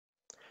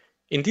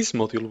In this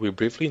module, we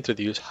briefly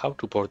introduce how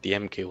to port the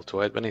MK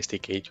UWB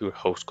SDK to your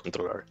host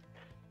controller.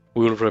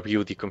 We will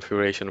review the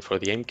configuration for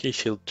the MK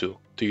Shield 2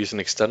 to use an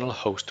external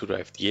host to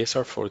drive the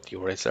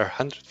SR40 or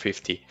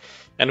SR150,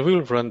 and we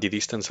will run the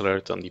distance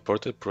alert on the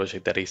ported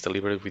project that is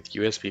delivered with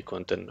USB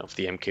content of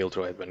the MK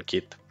UWB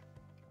kit.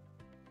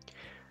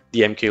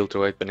 The MK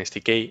UWB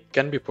SDK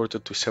can be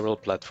ported to several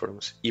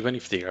platforms, even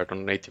if they are not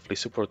natively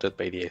supported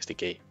by the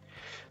SDK.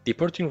 The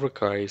porting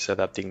requires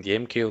adapting the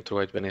MK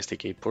UWB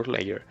SDK port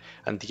layer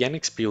and the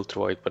NXP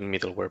UWB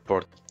middleware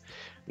port.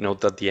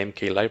 Note that the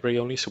MK library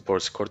only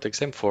supports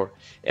Cortex-M4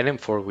 and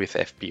M4 with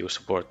FPU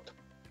support.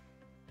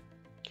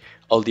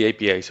 All the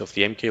APIs of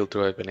the MK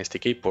UWB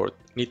SDK port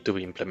need to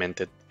be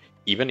implemented,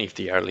 even if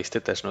they are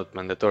listed as not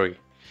mandatory,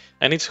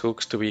 and its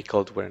hooks to be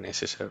called where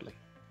necessary.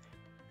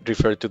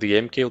 Refer to the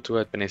MK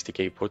UWB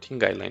SDK porting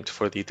guidelines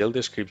for a detailed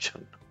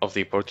description of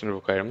the porting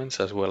requirements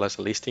as well as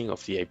a listing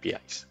of the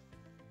APIs.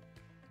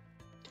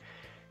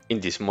 In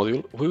this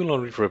module, we will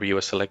only review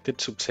a selected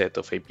subset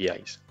of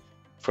APIs.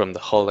 From the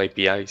whole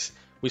APIs,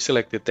 we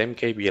selected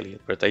MK BLE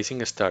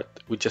Advertising Start,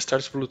 which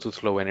starts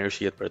Bluetooth Low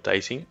Energy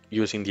advertising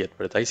using the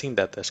advertising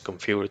data as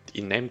configured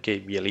in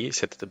MK BLE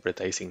set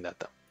advertising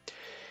data.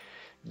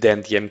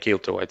 Then the MK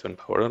Ultra-Wideband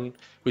Power On,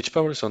 which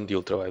powers on the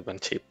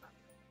ultra-wideband chip.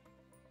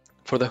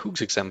 For the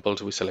hooks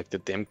examples, we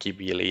selected the MK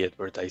BLE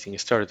Advertising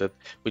Started,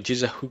 which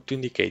is a hook to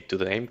indicate to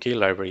the MK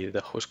library the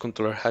host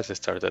controller has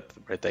started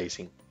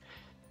advertising.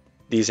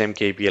 This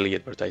MK BLE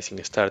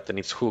Advertising Start and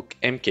its hook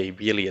MK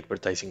BLE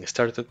Advertising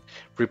Started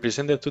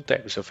represent the two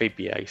types of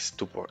APIs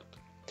to port.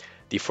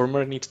 The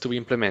former needs to be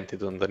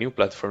implemented on the new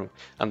platform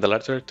and the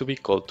latter to be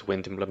called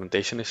when the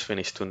implementation is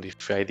finished to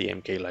identify the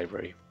MK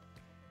library.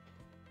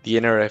 The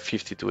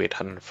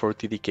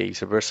NRF52840DK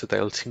is a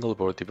versatile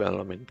single-board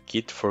development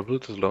kit for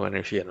Bluetooth Low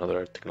Energy and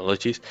other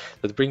technologies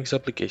that brings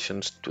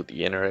applications to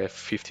the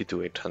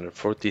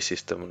NRF52840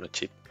 system on a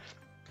chip.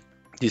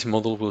 This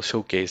model will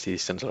showcase the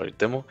distance alert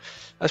demo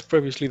as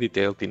previously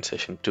detailed in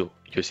session 2,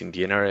 using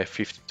the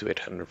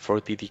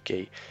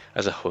NRF52840DK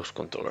as a host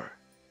controller.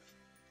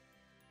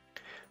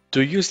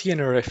 To use the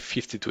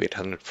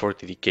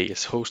NRF52840DK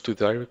as host to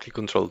directly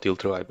control the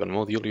ultra-wideband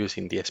module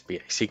using the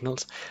SPI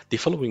signals, the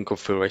following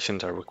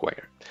configurations are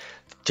required.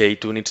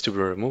 J2 needs to be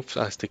removed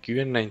as the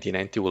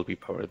QN9090 will be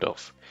powered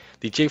off.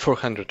 The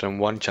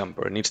J401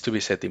 jumper needs to be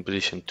set in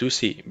position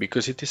 2C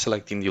because it is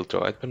selecting the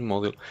ultra-wideband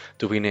module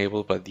to be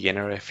enabled by the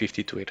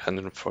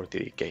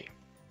NRF52840DK.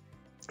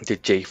 The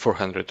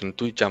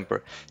J402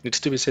 jumper needs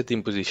to be set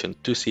in position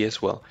 2C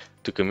as well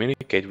to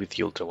communicate with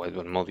the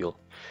ultra-wideband module,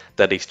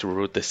 that is to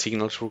route the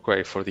signals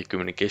required for the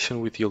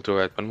communication with the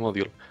ultra-wideband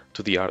module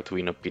to the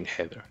Arduino pin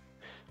header.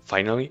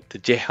 Finally, the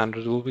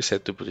J100 will be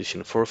set to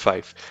position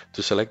 4.5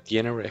 to select the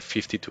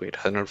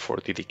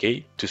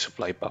NRF52840DK to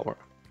supply power.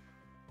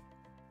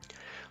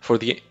 For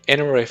the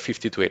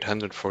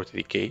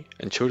NRF52840DK,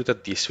 ensure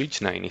that the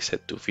switch 9 is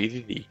set to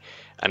VDD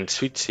and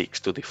switch 6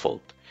 to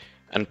default,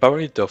 and power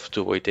it off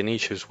to avoid any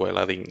issues while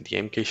adding the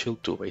MK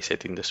Shield 2 by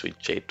setting the switch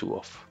J2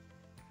 off.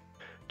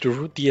 To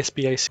route the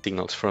SPI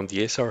signals from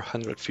the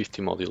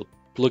SR150 module,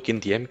 plug in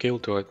the MK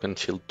UWB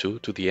Shield 2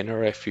 to the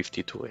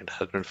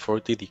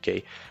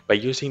NRF52840DK by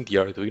using the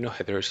Arduino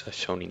headers as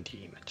shown in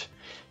the image.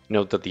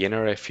 Note that the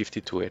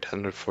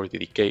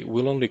NRF52840DK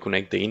will only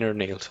connect the inner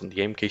nails on the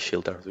MK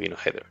Shield Arduino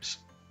headers.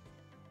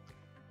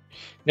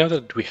 Now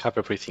that we have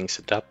everything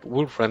set up,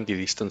 we'll run the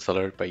distance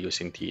alert by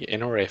using the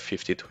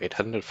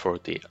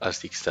NRF52840 as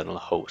the external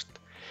host.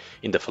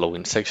 In the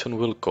following section,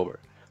 we'll cover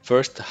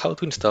first, how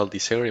to install the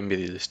Sega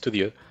Embedded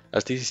Studio,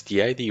 as this is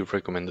the IDE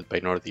recommended by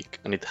Nordic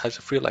and it has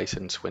a free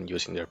license when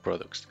using their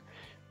products.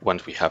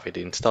 Once we have it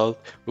installed,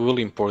 we will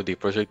import the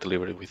project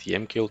delivered with the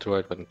MK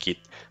UWB kit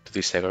to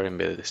the Sega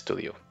Embedded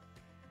Studio.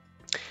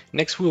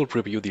 Next, we will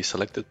review the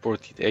selected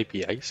ported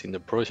APIs in the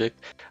project,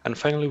 and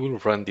finally we'll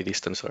run the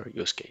distance alert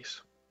use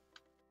case.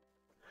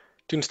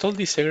 To install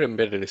the Sega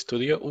Embedded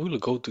Studio, we will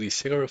go to the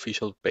Sega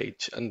official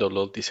page and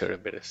download the Sega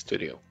Embedded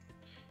Studio.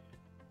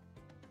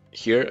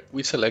 Here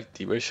we select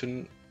the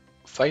version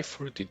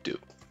 542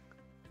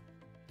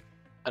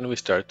 and we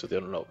start to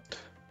download.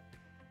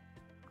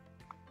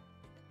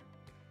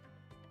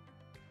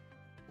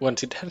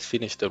 Once it has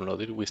finished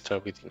downloading, we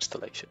start with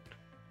installation.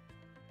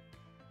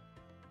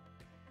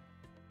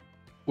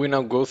 We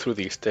now go through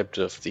the steps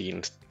of the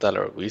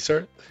installer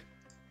wizard,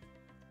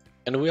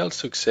 and we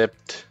also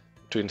accept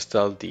to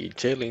install the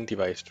J-Link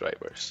device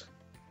drivers.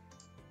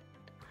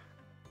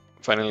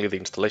 Finally, the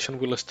installation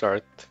will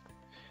start.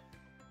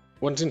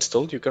 Once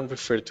installed, you can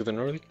refer to the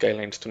Nordic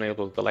guidelines to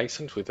enable the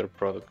license with your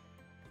product.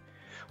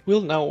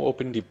 We'll now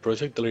open the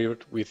project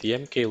delivered with the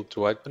MK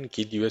UWB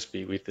kit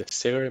USB with the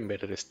Sega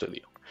Embedded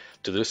Studio.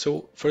 To do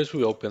so, first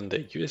we open the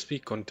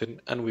USB content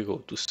and we go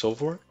to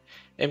Software,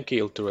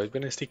 MK UWB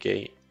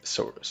SDK,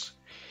 Source.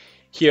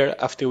 Here,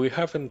 after we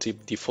have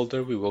unzipped the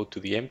folder, we go to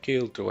the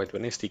MK UWB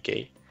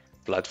SDK,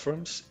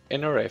 Platforms,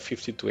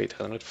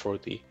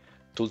 NRF52840,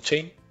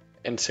 Toolchain,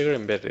 and Sega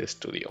Embedded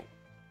Studio.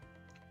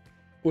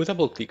 We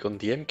double-click on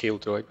the MK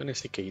UWB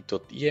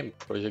SDK.em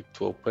project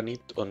to open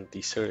it on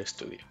the Sega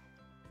Studio.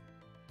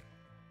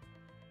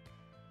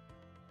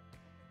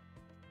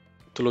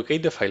 To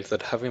locate the files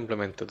that have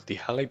implemented the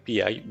HAL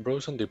API,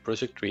 browse on the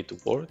project tree to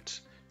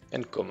Boards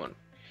and Common.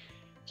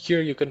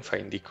 Here you can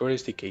find the Core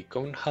SDK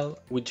Common HAL,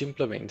 which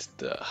implements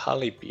the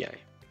HAL API.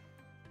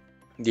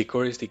 The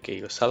Core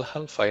SDK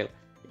OSAL-HAL file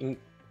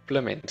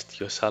implements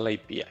the OSAL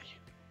API.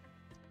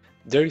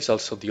 There is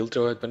also the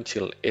ultra-wideband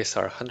shield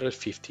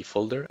SR150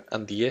 folder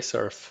and the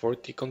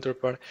SR40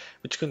 counterpart,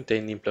 which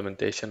contain the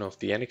implementation of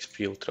the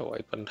NXP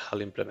ultra-wideband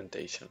HAL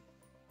implementation.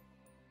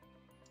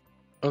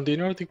 On the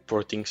Nordic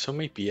porting, some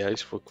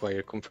APIs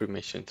require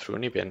confirmation through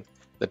an event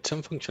that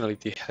some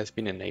functionality has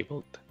been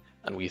enabled,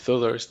 and with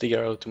others they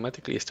are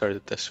automatically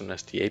started as soon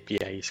as the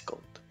API is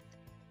called.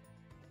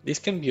 This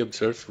can be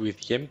observed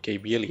with the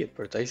MK BLE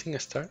advertising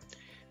start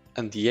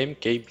and the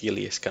MK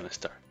BLE scan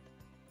start.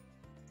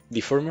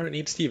 The former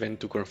needs the event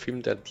to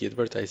confirm that the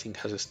advertising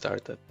has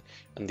started,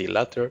 and the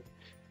latter,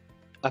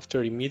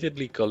 after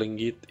immediately calling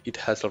it, it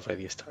has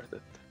already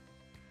started.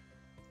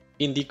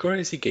 In the Core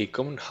SDK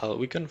Common HAL,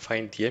 we can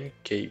find the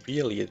MK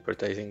BLE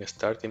advertising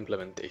start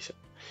implementation.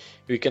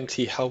 We can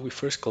see how we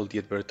first call the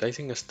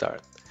advertising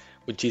start,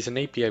 which is an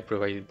API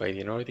provided by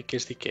the Nordic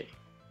SDK.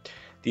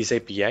 This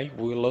API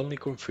will only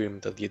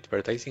confirm that the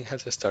advertising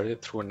has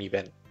started through an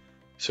event,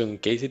 so in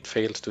case it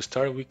fails to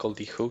start, we call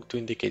the hook to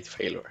indicate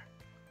failure.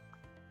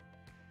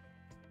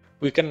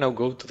 We can now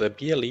go to the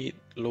BLE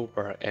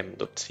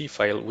lowbar_m.c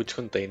file, which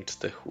contains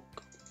the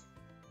hook.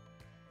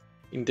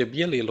 In the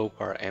BLE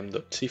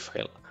lowbar_m.c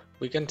file,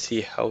 we can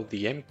see how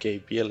the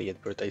MK BLE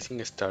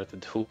advertising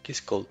started hook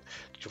is called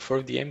to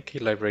fork the MK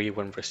library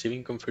when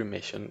receiving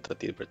confirmation that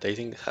the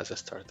advertising has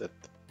started.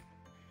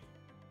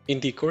 In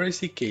the Core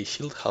SDK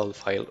shield HAL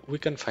file, we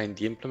can find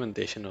the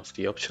implementation of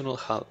the optional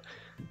HAL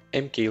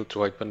MK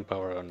ultra-wideband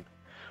power on.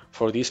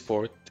 For this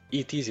port,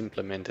 it is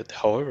implemented.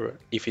 However,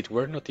 if it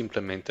were not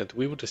implemented,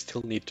 we would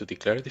still need to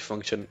declare the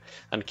function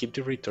and keep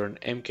the return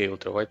MK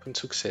ultra-wideband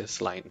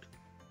success line.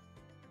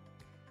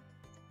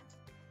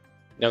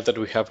 Now that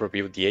we have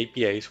reviewed the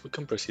APIs, we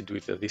can proceed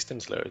with the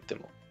distance layer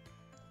demo.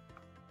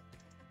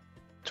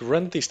 To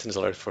run the distance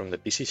layer from the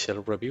PC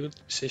shell, review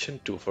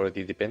session 2 for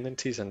the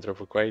dependencies and the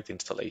required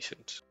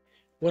installations.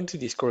 Once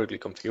it is correctly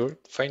configured,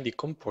 find the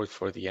COM port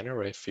for the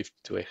NRF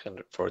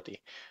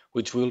 52840,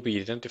 which will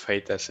be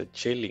identified as a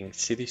J-Link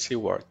CDC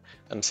word,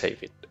 and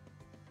save it.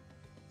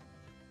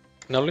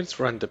 Now let's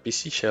run the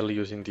PC shell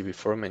using the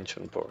before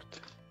mentioned port.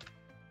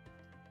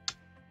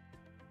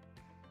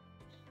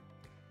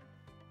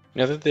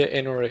 Now that the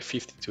NRF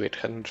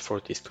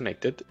 52840 is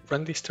connected,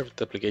 run the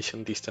start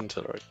application distance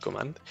alert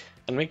command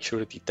and make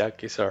sure the tag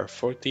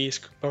SR40 is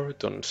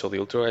powered on so the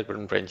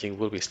ultra-wideband ranging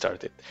will be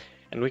started,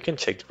 and we can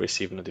check the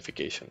receive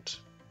notifications.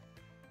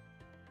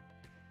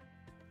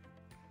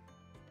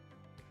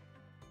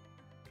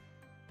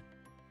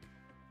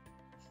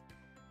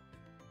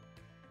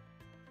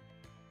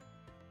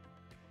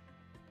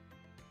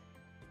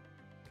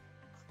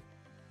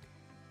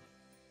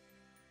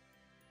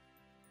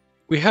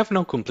 We have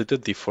now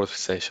completed the fourth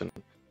session,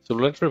 so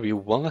let's review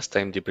one last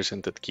time the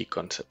presented key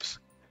concepts.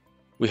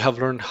 We have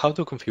learned how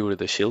to configure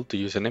the shield to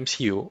use an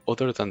MCU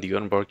other than the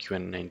onboard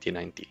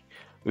QN9090.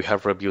 We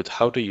have reviewed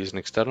how to use an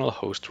external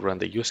host to run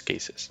the use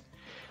cases.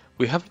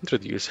 We have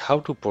introduced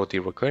how to port the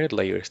required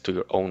layers to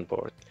your own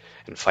board.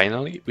 And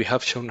finally, we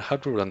have shown how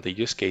to run the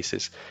use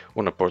cases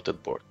on a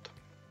ported board.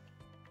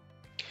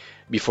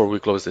 Before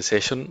we close the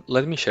session,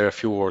 let me share a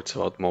few words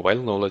about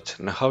mobile knowledge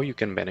and how you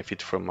can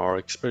benefit from our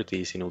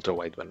expertise in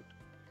ultra-wideband.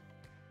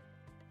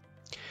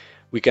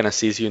 We can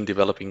assist you in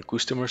developing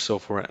customer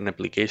software and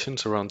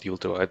applications around the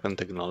ultra-wideband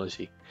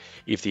technology.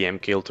 If the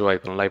MK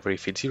ultra-wideband library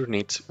fits your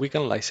needs, we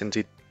can license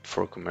it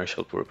for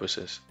commercial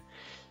purposes.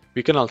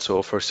 We can also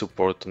offer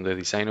support on the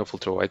design of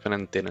ultra-wideband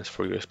antennas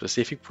for your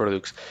specific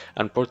products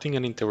and porting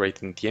and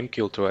integrating the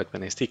MK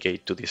ultra-wideband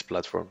SDK to these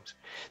platforms.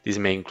 This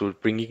may include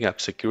bringing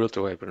up secure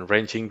ultra-wideband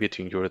ranging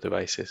between your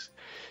devices.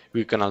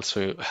 We can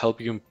also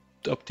help you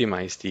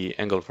optimize the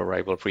angle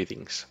variable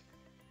readings.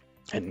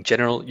 And in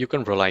general, you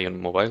can rely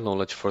on mobile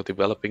knowledge for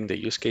developing the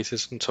use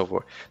cases and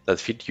software that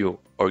fit you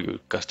or your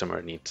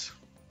customer needs.